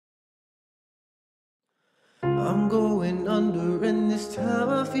I'm going under, and this time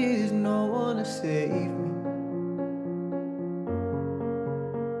I fear there's no one to save me.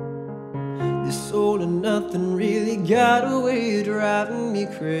 This all or nothing really got a way of driving me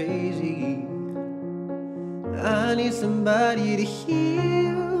crazy. I need somebody to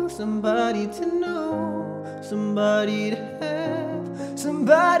heal, somebody to know, somebody to have,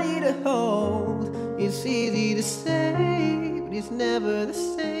 somebody to hold. It's easy to say, but it's never the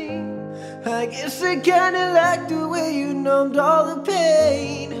same. I guess I kinda like the way you numbed all the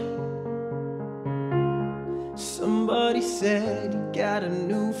pain. Somebody said you got a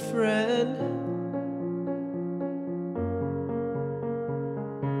new friend.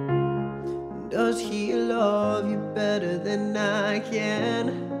 Does he love you better than I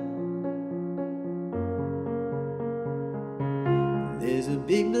can? There's a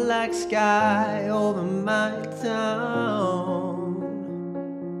big black sky over my town.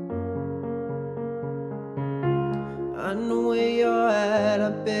 I know where you're at, I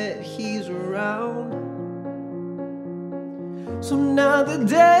bet he's around. So now the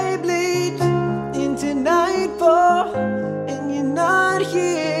day bleeds into nightfall, and you're not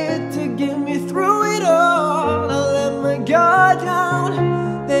here to get me through it all. I let my guard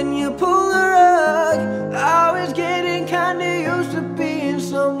down, then you pull the rug. I was getting kinda used to being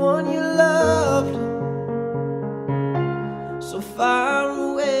someone you loved. So far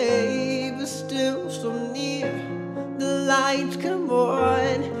away, but still so near. The lights come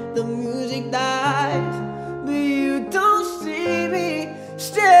on,